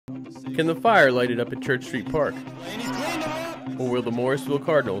Can the fire light it up at Church Street Park? Or will the Morrisville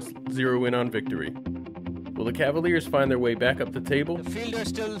Cardinals zero in on victory? Will the Cavaliers find their way back up the table? The fielder's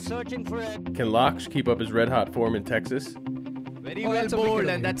still searching for it. Can Locke keep up his red-hot form in Texas? Very well bowled,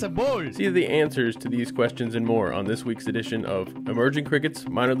 and that's a bold. See the answers to these questions and more on this week's edition of Emerging Cricket's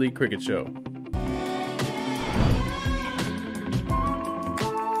Minor League Cricket Show.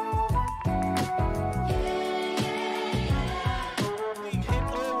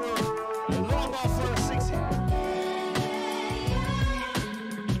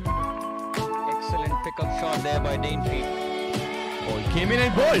 There by Dane Feet. Ball came in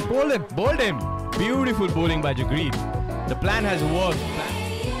and bowled him. Beautiful bowling by Jagreed. The plan has worked.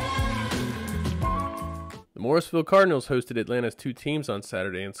 The Morrisville Cardinals hosted Atlanta's two teams on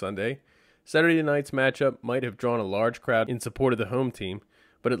Saturday and Sunday. Saturday night's matchup might have drawn a large crowd in support of the home team,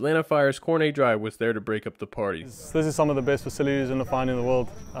 but Atlanta Fire's Corne Dry was there to break up the party. This is some of the best facilities in the fine in the world.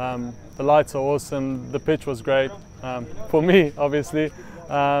 The lights are awesome, the pitch was great, for me obviously,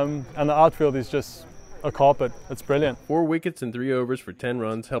 and the outfield is just a carpet. It's brilliant. 4 wickets and 3 overs for 10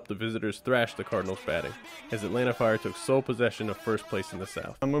 runs helped the visitors thrash the Cardinals' batting, as Atlanta Fire took sole possession of first place in the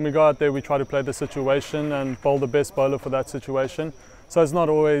South. And when we go out there, we try to play the situation and bowl the best bowler for that situation. So it's not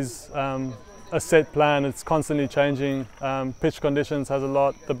always a set plan. It's constantly changing. Pitch conditions has a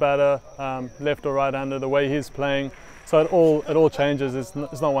lot. The batter, left or right-hander, the way he's playing. So it all changes. It's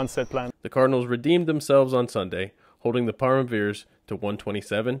not one set plan. The Cardinals redeemed themselves on Sunday, holding the Parmveers to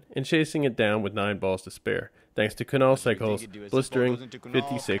 127 and chasing it down with 9 balls to spare, thanks to Kunal Sekhal's blistering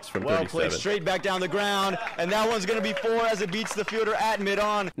 56 from 37. Well played straight back down the ground, and that one's going to be 4 as it beats the fielder at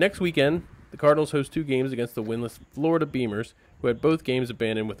mid-on. Next weekend, the Cardinals host 2 games against the winless Florida Beamers, who had both games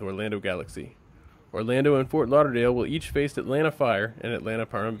abandoned with Orlando Galaxy. Orlando and Fort Lauderdale will each face Atlanta Fire and Atlanta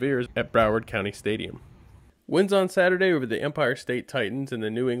Parmveers at Broward County Stadium. Wins on Saturday over the Empire State Titans and the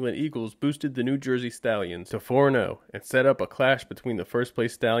New England Eagles boosted the New Jersey Stallions to 4-0 and set up a clash between the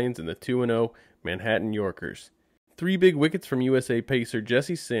first-place Stallions and the 2-0 Manhattan Yorkers. 3 big wickets from USA pacer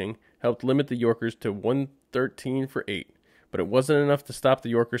Jesse Singh helped limit the Yorkers to 113 for 8, but it wasn't enough to stop the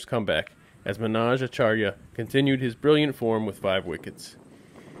Yorkers' comeback, as Manoj Acharya continued his brilliant form with 5 wickets.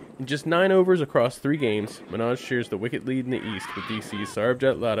 In just 9 overs across 3 games, Manoj shares the wicket lead in the East with DC's Saurabh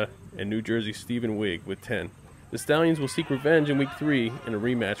Netravalkar and New Jersey's Stephen Wigg with 10. The Stallions will seek revenge in Week 3 in a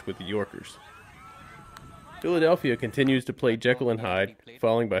rematch with the Yorkers. Philadelphia continues to play Jekyll and Hyde,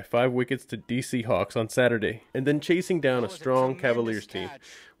 falling by 5 wickets to DC Hawks on Saturday, and then chasing down a strong Cavaliers team,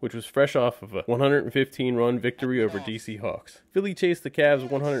 which was fresh off of a 115-run victory over DC Hawks. Philly chased the Cavs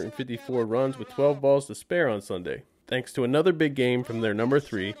 154 runs with 12 balls to spare on Sunday, thanks to another big game from their number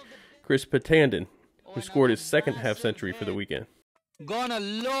 3, Chris Patandon, who scored his second half-century for the weekend. Gone a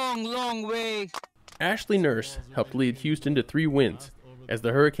long way. Ashley Nurse helped lead Houston to 3 wins, as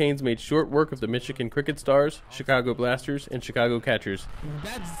the Hurricanes made short work of the Michigan Cricket Stars, Chicago Blasters, and Chicago Catchers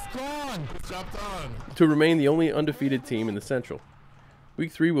to remain the only undefeated team in the Central.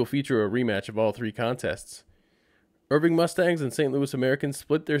 Week 3 will feature a rematch of all 3 contests. Irving Mustangs and St. Louis Americans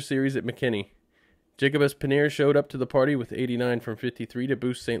split their series at McKinney. Jacob S. Paneer showed up to the party with 89 from 53 to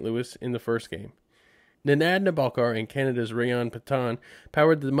boost St. Louis in the first game. Ninad Nabalkar and Canada's Rayan Patan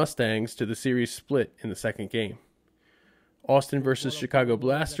powered the Mustangs to the series split in the second game. Austin versus Chicago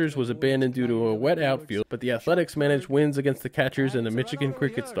Blasters was abandoned due to a wet outfield, but the Athletics managed wins against the Catchers and the Michigan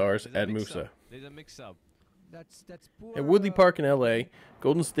Cricket Stars at Moosa. At Woodley Park in LA,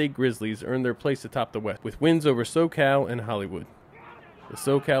 Golden State Grizzlies earned their place atop the West with wins over SoCal and Hollywood. The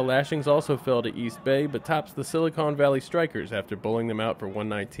SoCal Lashings also fell to East Bay, but tops the Silicon Valley Strikers after bowling them out for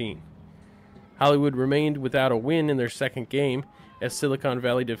 119. Hollywood remained without a win in their second game, as Silicon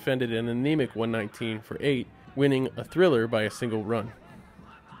Valley defended an anemic 119 for 8, winning a thriller by a single run.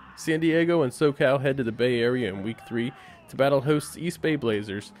 San Diego and SoCal head to the Bay Area in Week 3 to battle hosts East Bay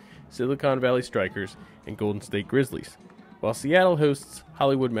Blazers, Silicon Valley Strikers, and Golden State Grizzlies, while Seattle hosts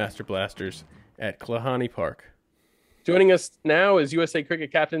Hollywood Master Blasters at Klahani Park. Joining us now is USA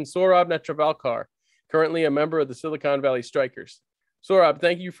Cricket captain Saurabh Netravalkar, currently a member of the Silicon Valley Strikers. Saurabh,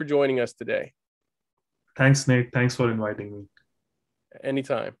 thank you for joining us today. Thanks, Nate. Thanks for inviting me.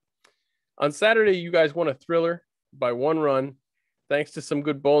 Anytime. On Saturday, you guys won a thriller by 1 run, thanks to some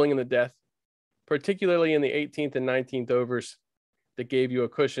good bowling in the death, particularly in the 18th and 19th overs that gave you a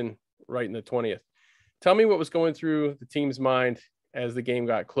cushion right in the 20th. Tell me what was going through the team's mind as the game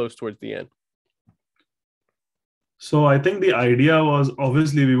got close towards the end. So I think the idea was,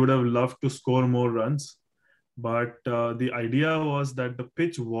 obviously we would have loved to score more runs, but the idea was that the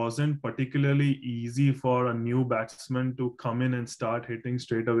pitch wasn't particularly easy for a new batsman to come in and start hitting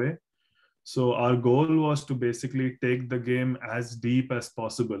straight away. So our goal was to basically take the game as deep as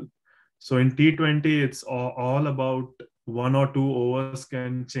possible. So in T20, it's all about 1 or 2 overs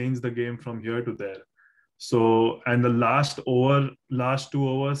can change the game from here to there. So, and the last 2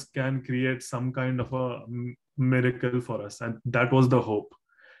 overs can create some kind of a miracle for us. And that was the hope.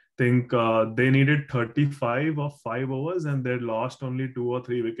 Think they needed 35 or 5 overs and they lost only 2 or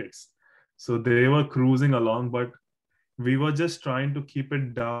 3 wickets. So they were cruising along, but we were just trying to keep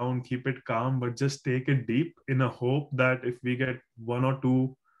it down, keep it calm, but just take it deep in a hope that if we get 1 or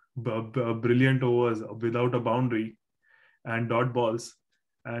 2 brilliant overs without a boundary and dot balls,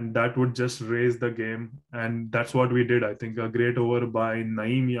 and that would just raise the game. And that's what we did. I think a great over by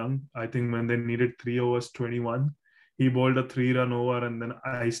Naeem Young. I think when they needed 3 overs, 21, he bowled a 3-run over, and then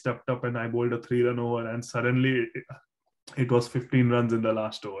I stepped up and I bowled a 3-run over, and suddenly it was 15 runs in the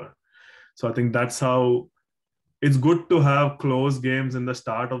last over. So I think that's how it's good to have close games in the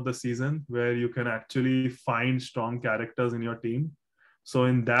start of the season where you can actually find strong characters in your team. So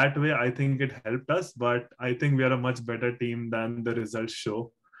in that way, I think it helped us, but I think we are a much better team than the results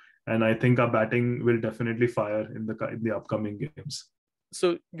show. And I think our batting will definitely fire in the upcoming games.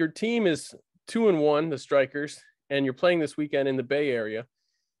 So your team is 2-1, the Strikers, and you're playing this weekend in the Bay Area.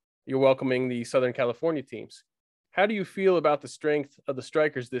 You're welcoming the Southern California teams. How do you feel about the strength of the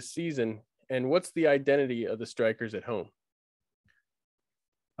Strikers this season? And what's the identity of the Strikers at home?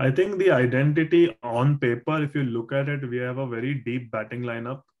 I think the identity on paper, if you look at it, we have a very deep batting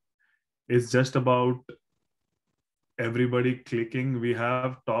lineup. It's just about everybody clicking. We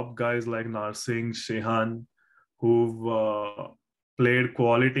have top guys like Narsingh, Shehan, who've played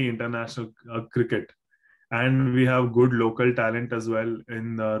quality international cricket. And we have good local talent as well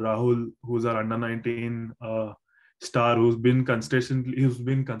in Rahul, who's our under-19 star, who's been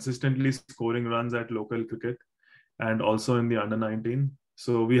consistently scoring runs at local cricket and also in the under-19.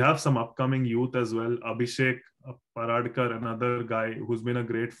 So we have some upcoming youth as well. Abhishek Paradkar, another guy who's been a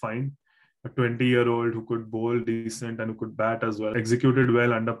great find, a 20-year-old who could bowl decent and who could bat as well, executed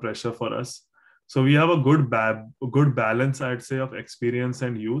well under pressure for us. So we have a good balance, I'd say, of experience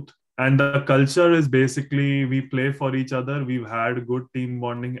and youth. And the culture is basically we play for each other. We've had good team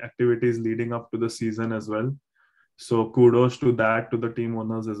bonding activities leading up to the season as well. So kudos to the team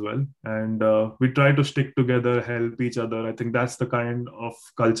owners as well. And we try to stick together, help each other. I think that's the kind of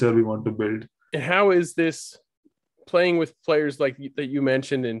culture we want to build. And how is this playing with players like that you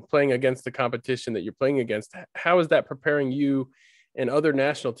mentioned and playing against the competition that you're playing against? How is that preparing you and other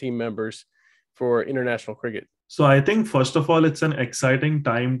national team members for international cricket? So I think, first of all, it's an exciting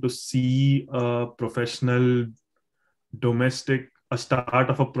time to see a start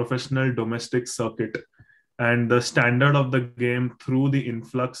of a professional domestic circuit. And the standard of the game through the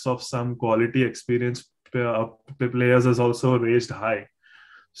influx of some quality experienced players has also raised high.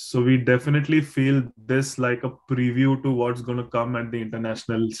 So we definitely feel this like a preview to what's going to come at the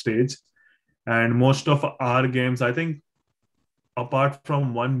international stage. And most of our games, I think, apart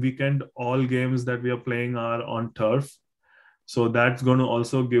from one weekend, all games that we are playing are on turf. So that's going to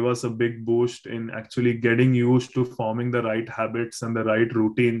also give us a big boost in actually getting used to forming the right habits and the right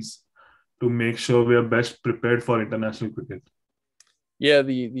routines to make sure we are best prepared for international cricket. Yeah,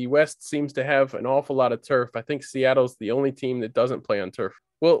 the West seems to have an awful lot of turf. I think Seattle's the only team that doesn't play on turf.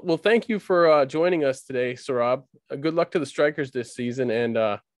 Well, thank you for joining us today, Saurabh. Good luck to the Strikers this season,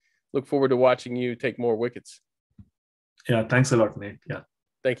 and look forward to watching you take more wickets. Yeah, thanks a lot, Nate. Yeah.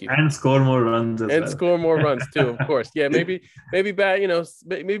 Thank you. And score more runs as well. And score more runs too, of course. Yeah, maybe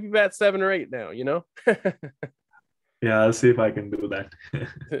bat 7 or 8 now, Yeah, I'll see if I can do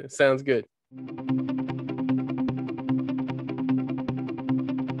that. Sounds good.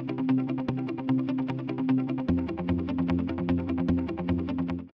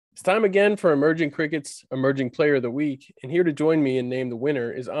 It's time again for Emerging Cricket's Emerging Player of the Week. And here to join me and name the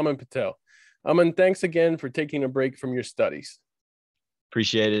winner is Aman Patel. Aman, thanks again for taking a break from your studies.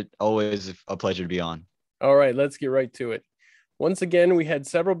 Appreciate it. Always a pleasure to be on. All right, let's get right to it. Once again, we had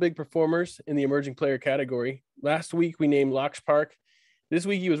several big performers in the emerging player category. Last week, we named Laksh Park. This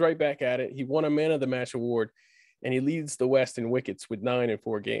week, he was right back at it. He won a Man of the Match award, and he leads the West in wickets with 9 in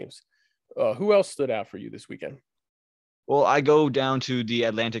 4 games. Who else stood out for you this weekend? Well, I go down to the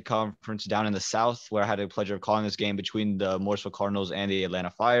Atlantic Conference down in the South, where I had the pleasure of calling this game between the Morrisville Cardinals and the Atlanta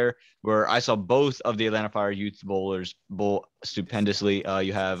Fire, where I saw both of the Atlanta Fire youth bowlers bowl stupendously.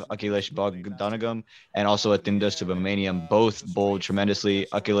 You have Akhilesh Bogdanagam and also Athinda Subramaniam, both bowled tremendously.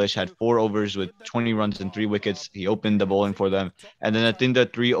 Akhilesh had 4 overs with 20 runs and 3 wickets. He opened the bowling for them. And then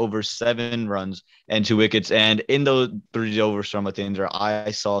Athinda 3 overs, 7 runs and 2 wickets. And in those 3 overs from Athinda,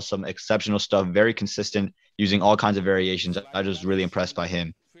 I saw some exceptional stuff, very consistent, using all kinds of variations. I was really impressed by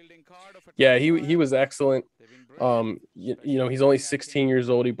him. Yeah, he was excellent. You know, he's only 16 years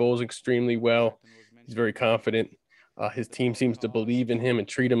old. He bowls extremely well. He's very confident. His team seems to believe in him and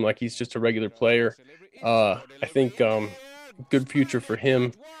treat him like he's just a regular player. I think good future for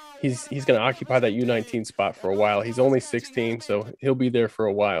him. He's going to occupy that U19 spot for a while. He's only 16, so he'll be there for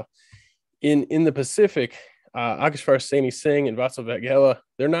a while. In the Pacific, Akashvar Sami Singh and Vatsal Vaghela,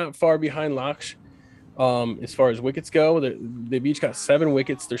 they're not far behind Laksh. As far as wickets go, they've each got 7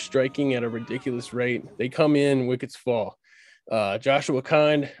 wickets. They're striking at a ridiculous rate. They come in, wickets fall. Joshua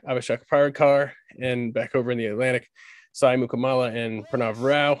Kind, Abhishek Parikar, and back over in the Atlantic, Sai Mukamala and Pranav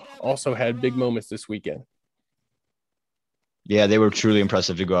Rao also had big moments this weekend. Yeah, they were truly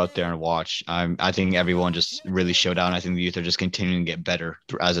impressive to go out there and watch. I think everyone just really showed out. I think the youth are just continuing to get better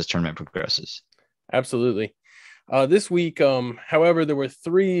as this tournament progresses. Absolutely. This week, however, there were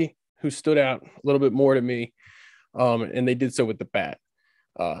 3 who stood out a little bit more to me, and they did so with the bat.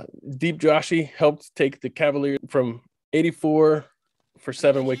 Deep Joshi helped take the Cavaliers from 84 for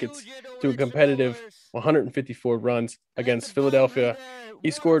 7 wickets to a competitive 154 runs against Philadelphia. He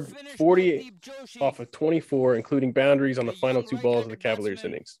scored 40 off of 24, including boundaries on the final 2 balls of the Cavaliers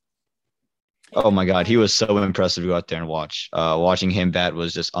innings. Oh my God, he was so impressive to go out there and watch. Watching him bat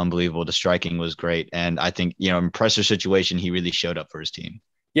was just unbelievable. The striking was great, and I think, you know, in pressure situation, he really showed up for his team.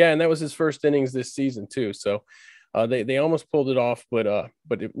 Yeah, and that was his first innings this season too. So they almost pulled it off, but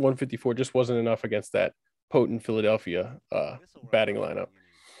 154 just wasn't enough against that potent Philadelphia batting lineup.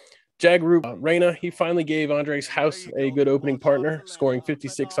 Jagrup Raina, he finally gave Andres House a good opening partner, scoring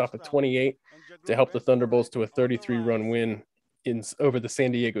 56 off of 28 to help the Thunderbolts to a 33-run win over the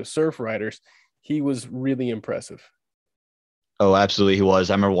San Diego Surf Riders. He was really impressive. Oh, absolutely, he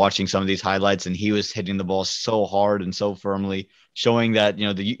was. I remember watching some of these highlights, and he was hitting the ball so hard and so firmly, showing that, you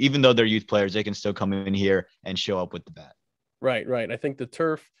know, even though they're youth players, they can still come in here and show up with the bat. Right. I think the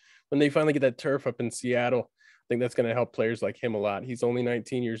turf, when they finally get that turf up in Seattle, I think that's going to help players like him a lot. He's only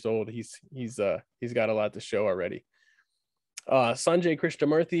 19 years old. He's got a lot to show already. Sanjay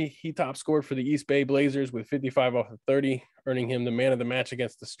Krishnamurthy, he top scored for the East Bay Blazers with 55 off of 30, earning him the man of the match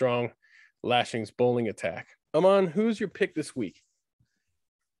against the strong Lashings bowling attack. Aman, who's your pick this week?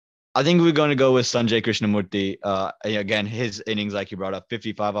 I think we're going to go with Sanjay Krishnamurthy. Again, his innings, like you brought up,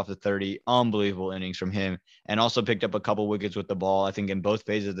 55 off the 30, unbelievable innings from him, and also picked up a couple wickets with the ball. I think in both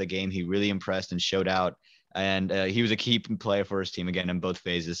phases of the game, he really impressed and showed out, and he was a key player for his team again in both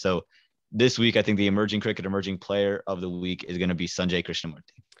phases. So this week, I think the emerging player of the week is going to be Sanjay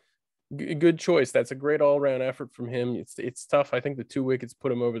Krishnamurthy. Good choice. That's a great all-around effort from him. It's tough. I think the 2 wickets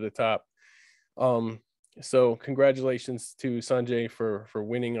put him over the top. So congratulations to Sanjay for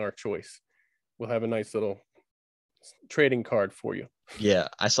winning our choice. We'll have a nice little trading card for you. Yeah,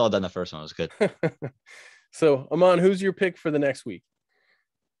 I saw that in the first one. It was good. So, Aman, who's your pick for the next week?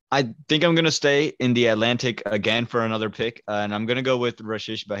 I think I'm going to stay in the Atlantic again for another pick, and I'm going to go with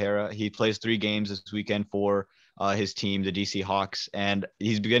Rashish Behera. He plays 3 games this weekend for his team, the DC Hawks, and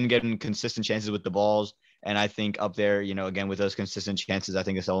he's been getting consistent chances with the balls. And I think up there, you know, again, with those consistent chances, I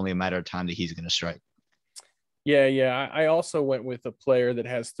think it's only a matter of time that he's going to strike. Yeah. I also went with a player that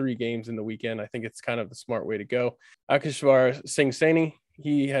has 3 games in the weekend. I think it's kind of the smart way to go. Akashvar Singh Saini,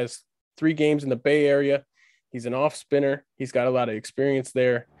 he has 3 games in the Bay Area. He's an off spinner. He's got a lot of experience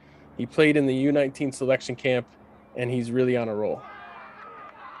there. He played in the U19 selection camp, and he's really on a roll.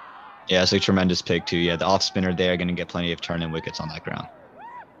 Yeah, it's a tremendous pick too. Yeah, the off spinner there going to get plenty of turn-in wickets on that ground.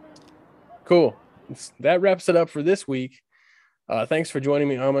 Cool. That wraps it up for this week. Thanks for joining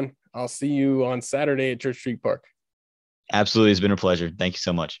me, Aman. I'll see you on Saturday at Church Street Park. Absolutely. It's been a pleasure. Thank you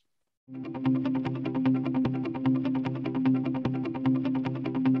so much.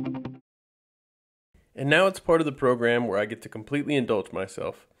 And now it's part of the program where I get to completely indulge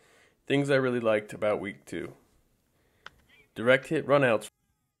myself. Things I really liked about week 2. Direct hit runouts.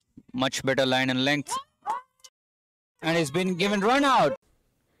 Much better line and length. And he's been given run out.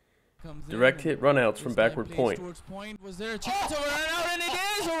 Direct hit runouts from backward point. Was there a chance of a run out? And it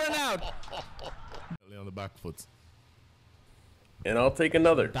is a run out. On the back foot. And I'll take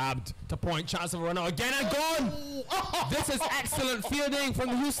another. Dabbed to point, chance of a run out again and gone. This is excellent fielding from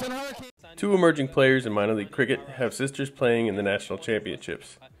the Houston Hurricanes. 2 emerging players in minor league cricket have sisters playing in the national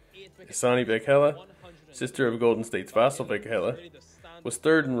championships. Isani Vaghela, sister of Golden State's Vatsal Vaghela, was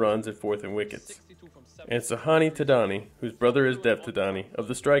 3rd in runs and 4th in wickets. And Sahani Tadani, whose brother is Dev Tadani of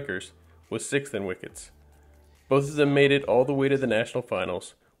the Strikers, was 6th in wickets. Both of them made it all the way to the national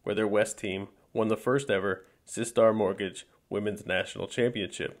finals, where their West team won the first ever Sistar Mortgage Women's National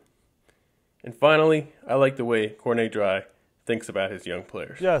Championship. And finally, I like the way Corne Dry thinks about his young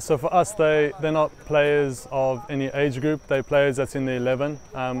players. Yeah, so for us, they're not players of any age group. They're players that's in the 11.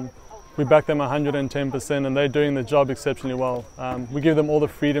 we back them 110%, and they're doing the job exceptionally well. We give them all the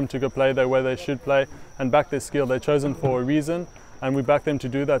freedom to go play the way they should play and back their skill. They're chosen for a reason, and we back them to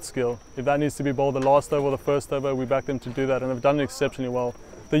do that skill. If that needs to be bowled the last over or the first over, we back them to do that, and they've done it exceptionally well.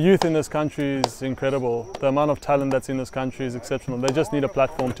 The youth in this country is incredible. The amount of talent that's in this country is exceptional. They just need a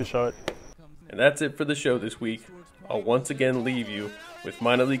platform to show it. And that's it for the show this week. I'll once again leave you with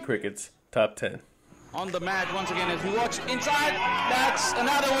Minor League Cricket's Top 10. On the mat once again as we watch inside. That's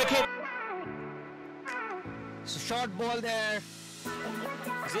another wicket. It's a short ball there.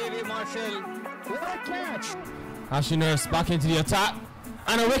 Xavier Marshall. What a catch. Ashley Nurse back into the attack.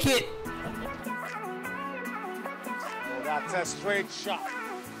 And a wicket. Oh, that's a straight shot.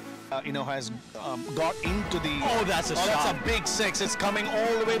 Has got into the... Oh, that's a shot. That's a big six. It's coming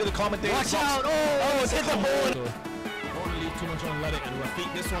all the way to the commentator. Watch out. Oh, it's hit the ball. So, don't leave too much on let it. And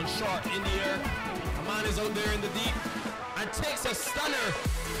Rafiq, this one short in the air. A man is out there in the deep and takes a stunner.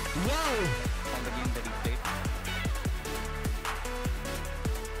 Wow. On the game that he played.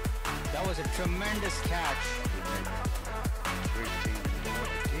 That was a tremendous catch.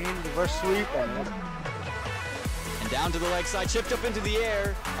 Reverse sweep and down to the leg side, chipped up into the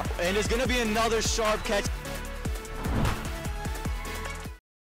air, and it's going to be another sharp catch.